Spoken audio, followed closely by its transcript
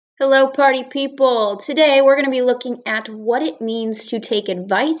Hello, party people. Today we're going to be looking at what it means to take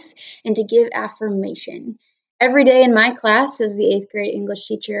advice and to give affirmation. Every day in my class, as the 8th grade English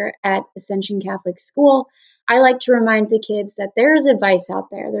teacher at Ascension Catholic School, I like to remind the kids that there is advice out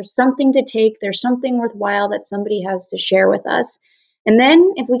there. There's something to take, there's something worthwhile that somebody has to share with us. And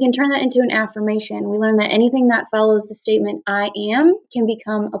then, if we can turn that into an affirmation, we learn that anything that follows the statement, I am, can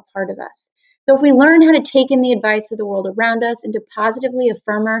become a part of us. So if we learn how to take in the advice of the world around us and to positively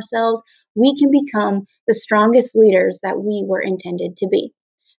affirm ourselves, we can become the strongest leaders that we were intended to be.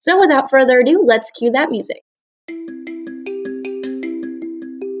 So without further ado, let's cue that music.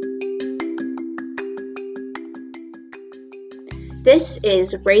 This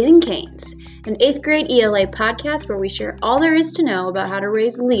is Raising Canes, an 8th grade ELA podcast where we share all there is to know about how to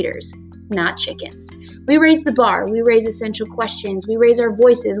raise leaders, not chickens. We raise the bar, we raise essential questions, we raise our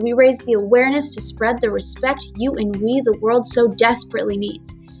voices, we raise the awareness to spread the respect you and we, the world, so desperately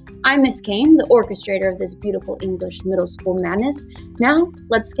needs. I'm Miss Kane, the orchestrator of this beautiful English middle school madness. Now,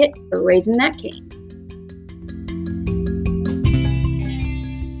 let's get to raising that cane.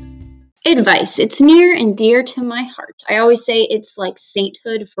 Advice. It's near and dear to my heart. I always say it's like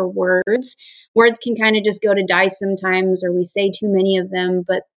sainthood for words. Words can kind of just go to die sometimes, or we say too many of them,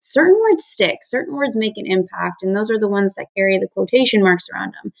 but certain words stick. Certain words make an impact, and those are the ones that carry the quotation marks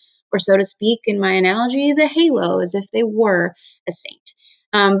around them. Or so to speak, in my analogy, the halo, as if they were a saint.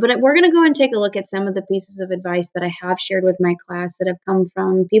 But we're going to go and take a look at some of the pieces of advice that I have shared with my class that have come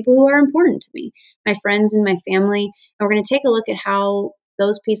from people who are important to me, my friends and my family. And we're going to take a look at how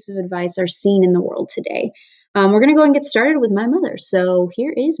those pieces of advice are seen in the world today. We're going to go and get started with my mother. So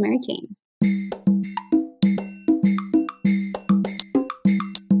here is Mary Kane.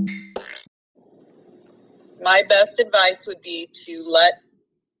 My best advice would be to let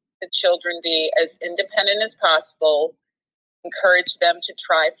the children be as independent as possible, encourage them to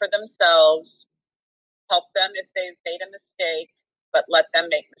try for themselves, help them if they've made a mistake, but let them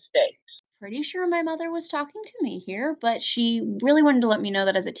make mistakes. Pretty sure my mother was talking to me here, but she really wanted to let me know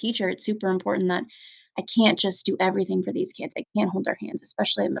that as a teacher, it's super important that I can't just do everything for these kids. I can't hold their hands,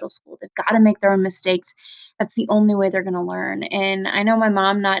 especially in middle school. They've got to make their own mistakes. That's the only way they're going to learn. And I know my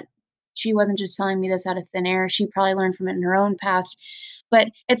mom she wasn't just telling me this out of thin air. She probably learned from it in her own past. But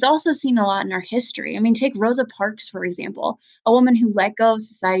it's also seen a lot in our history. I mean, take Rosa Parks, for example, a woman who let go of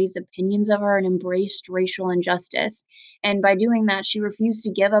society's opinions of her and embraced racial injustice. And by doing that, she refused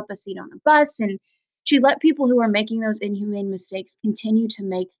to give up a seat on the bus, and she let people who were making those inhumane mistakes continue to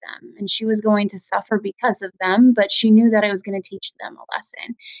make them. And she was going to suffer because of them, but she knew that I was going to teach them a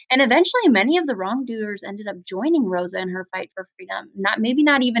lesson. And eventually, many of the wrongdoers ended up joining Rosa in her fight for freedom. Maybe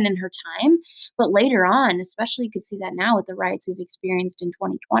not even in her time, but later on, especially you could see that now with the riots we've experienced in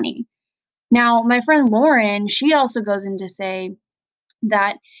 2020. Now, my friend Lauren, she also goes in to say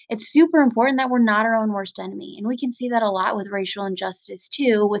that it's super important that we're not our own worst enemy. And we can see that a lot with racial injustice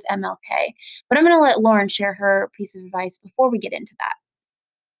too with MLK. But I'm going to let Lauren share her piece of advice before we get into that.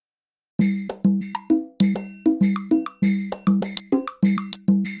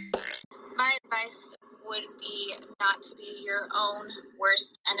 My advice would be not to be your own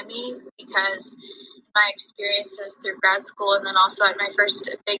worst enemy, because my experiences through grad school and then also at my first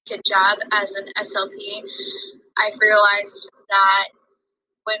big kid job as an SLP, I've realized that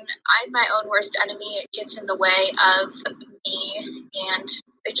when I'm my own worst enemy, it gets in the way of me and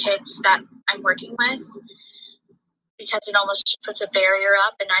the kids that I'm working with, because it almost just puts a barrier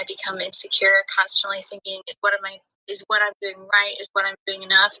up and I become insecure, constantly thinking, is what I'm doing right? Is what I'm doing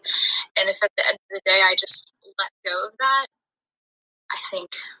enough? And if at the end of the day I just let go of that, I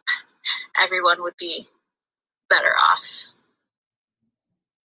think everyone would be better off.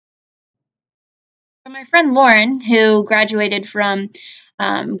 My friend Lauren, who graduated from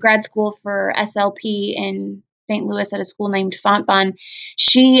grad school for SLP in St. Louis at a school named Fontbonne,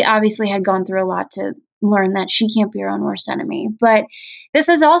 she obviously had gone through a lot to learn that she can't be her own worst enemy. But this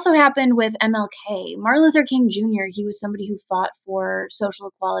has also happened with MLK. Martin Luther King Jr., he was somebody who fought for social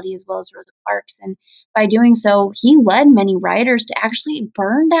equality as well as Rosa Parks. And by doing so, he led many rioters to actually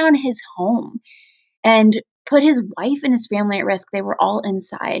burn down his home and put his wife and his family at risk. They were all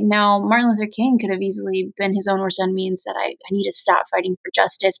inside. Now, Martin Luther King could have easily been his own worst enemy and said, I need to stop fighting for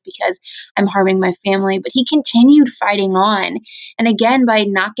justice because I'm harming my family. But he continued fighting on. And again, by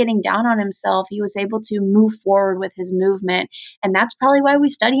not getting down on himself, he was able to move forward with his movement. And that's probably why we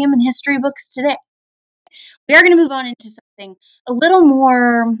study him in history books today. We are going to move on into something a little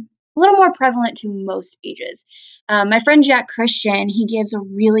more prevalent to most ages. My friend Jack Christian, he gives a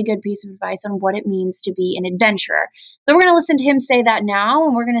really good piece of advice on what it means to be an adventurer. So we're going to listen to him say that now,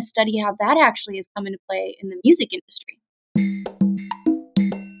 and we're going to study how that actually has come into play in the music industry.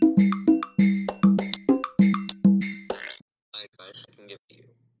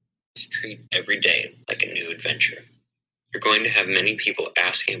 treat every day like a new adventure. You're going to have many people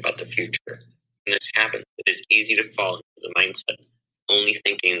asking about the future. When this happens, it is easy to fall into the mindset of only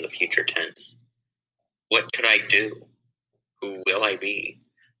thinking in the future tense. What could I do? Who will I be?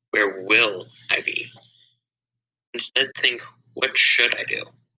 Where will I be? Instead, think, what should I do?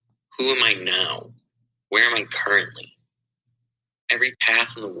 Who am I now? Where am I currently? Every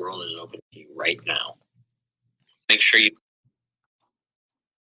path in the world is open to you right now. Make sure you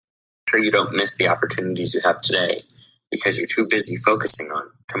don't miss the opportunities you have today because you're too busy focusing on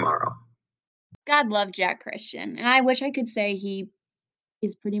tomorrow. God love Jack Christian, and I wish I could say he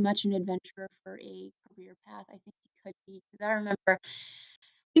is pretty much an adventurer for a career path. I think he could be, because I remember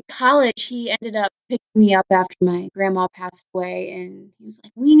in college, he ended up picking me up after my grandma passed away, and he was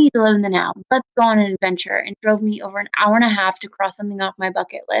like, "We need to live in the now. Let's go on an adventure," and drove me over an hour and a half to cross something off my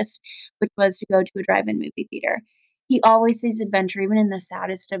bucket list, which was to go to a drive-in movie theater. He always sees adventure, even in the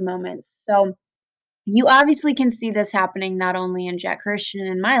saddest of moments. So you obviously can see this happening not only in Jack Christian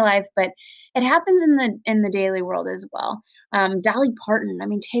in my life, but it happens in the daily world as well. Dolly Parton, I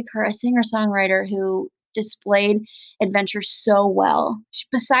mean, take her, a singer-songwriter who displayed adventure so well.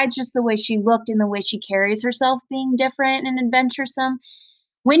 Besides just the way she looked and the way she carries herself being different and adventuresome,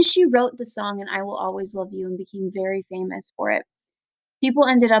 when she wrote the song "And I Will Always Love You" and became very famous for it, people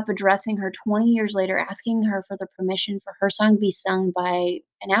ended up addressing her 20 years later, asking her for the permission for her song to be sung by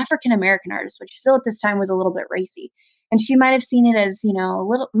an African American artist, which still at this time was a little bit racy. And she might have seen it as, a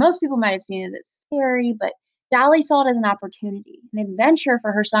little, most people might have seen it as scary, but Dolly saw it as an opportunity, an adventure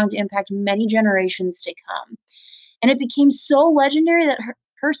for her song to impact many generations to come. And it became so legendary that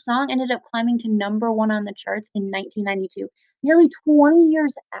her song ended up climbing to number one on the charts in 1992, nearly 20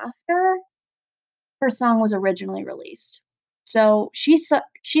 years after her song was originally released. So she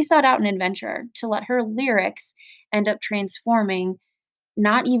sought out an adventure to let her lyrics end up transforming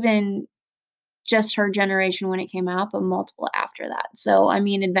not even just her generation when it came out, but multiple after that. So, I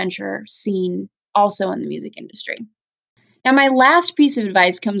mean, adventure seen also in the music industry. Now, my last piece of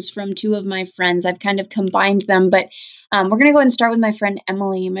advice comes from two of my friends. I've kind of combined them, but we're going to go ahead and start with my friend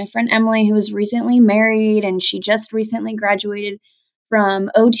Emily. My friend Emily, who was recently married and she just recently graduated from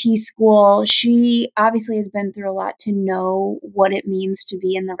OT school. She obviously has been through a lot to know what it means to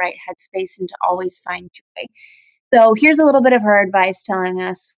be in the right headspace and to always find joy. So here's a little bit of her advice telling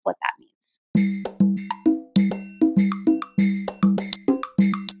us what that means.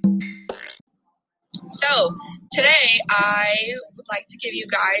 So today I would like to give you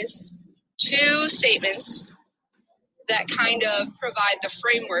guys two statements that kind of provide the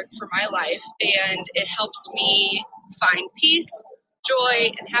framework for my life, and it helps me find peace,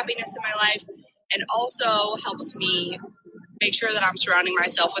 joy, and happiness in my life, and also helps me make sure that I'm surrounding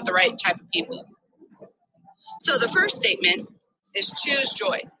myself with the right type of people. So the first statement is choose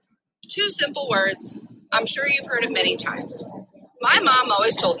joy. Two simple words. I'm sure you've heard it many times. My mom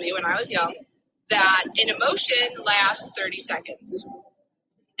always told me when I was young that an emotion lasts 30 seconds.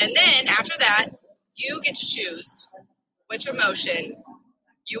 And then after that, you get to choose which emotion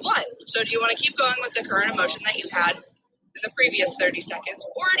you want. So do you want to keep going with the current emotion that you had in the previous 30 seconds,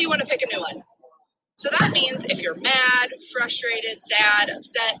 or do you want to pick a new one? So that means if you're mad, frustrated, sad,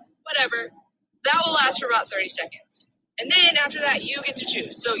 upset, whatever, that will last for about 30 seconds. And then after that, you get to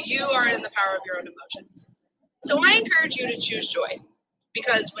choose. So you are in the power of your own emotions. So I encourage you to choose joy,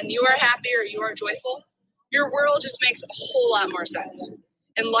 because when you are happy or you are joyful, your world just makes a whole lot more sense.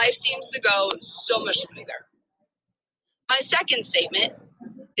 And life seems to go so much smoother. My second statement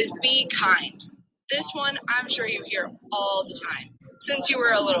is be kind. This one I'm sure you hear all the time, since you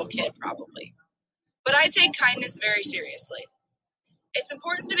were a little kid probably. But I take kindness very seriously. It's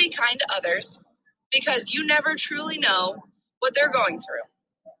important to be kind to others because you never truly know what they're going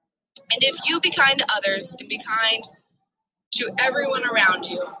through. And if you be kind to others and be kind to everyone around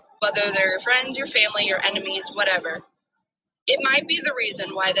you, whether they're your friends, your family, your enemies, whatever, it might be the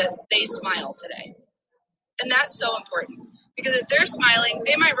reason why that they smile today. And that's so important, because if they're smiling,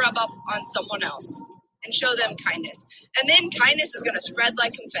 they might rub up on someone else and show them kindness. And then kindness is going to spread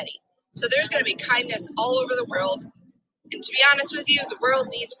like confetti. So there's going to be kindness all over the world. And to be honest with you, the world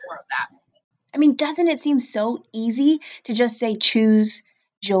needs more of that. I mean, doesn't it seem so easy to just say choose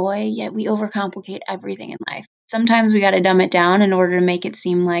joy, yet we overcomplicate everything in life? Sometimes we got to dumb it down in order to make it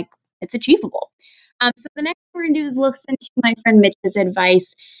seem like it's achievable. So the next thing we're going to do is listen to my friend Mitch's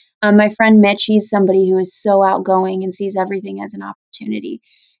advice. My friend Mitch, he's somebody who is so outgoing and sees everything as an opportunity.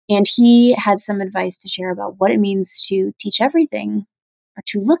 And he had some advice to share about what it means to teach everything or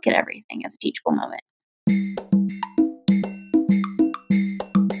to look at everything as a teachable moment.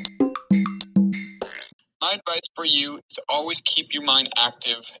 My my advice for you is to always keep your mind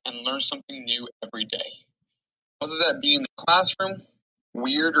active and learn something new every day. Whether that be in the classroom,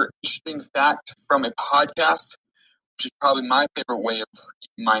 weird or interesting fact from a podcast, which is probably my favorite way of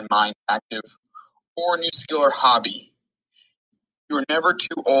keeping my mind active, or a new skill or hobby. You are never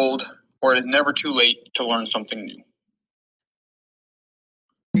too old, or it is never too late to learn something new.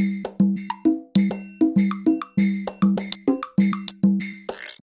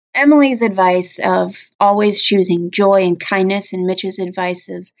 Emily's advice of always choosing joy and kindness, and Mitch's advice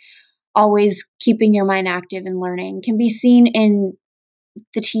of always keeping your mind active and learning can be seen in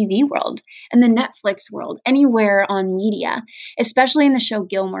the TV world and the Netflix world, anywhere on media, especially in the show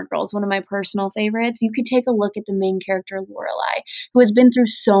Gilmore Girls, one of my personal favorites. You could take a look at the main character, Lorelai, who has been through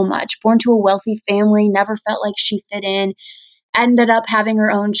so much, born to a wealthy family, never felt like she fit in, ended up having her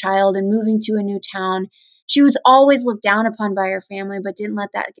own child and moving to a new town. She was always looked down upon by her family, but didn't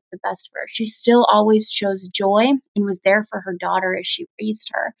let that get the best of her. She still always chose joy and was there for her daughter as she raised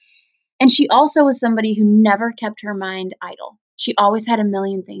her. And she also was somebody who never kept her mind idle. She always had a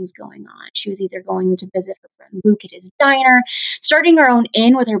million things going on. She was either going to visit her friend Luke at his diner, starting her own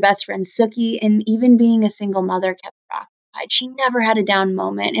inn with her best friend Sookie, and even being a single mother kept her occupied. She never had a down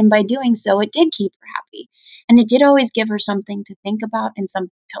moment, and by doing so, it did keep her happy. And it did always give her something to think about and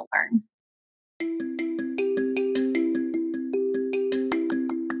something to learn.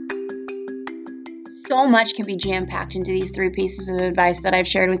 So much can be jam-packed into these 3 pieces of advice that I've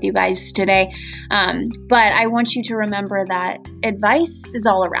shared with you guys today. But I want you to remember that advice is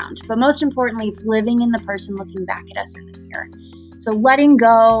all around. But most importantly, it's living in the person looking back at us in the mirror. So letting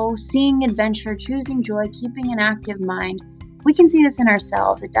go, seeing adventure, choosing joy, keeping an active mind. We can see this in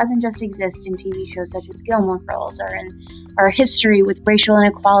ourselves. It doesn't just exist in TV shows such as Gilmore Girls, or in our history with racial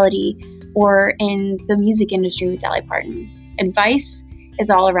inequality, or in the music industry with Dolly Parton. Advice is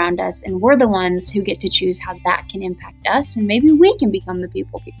all around us, and we're the ones who get to choose how that can impact us, and maybe we can become the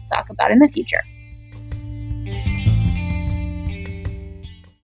people talk about in the future.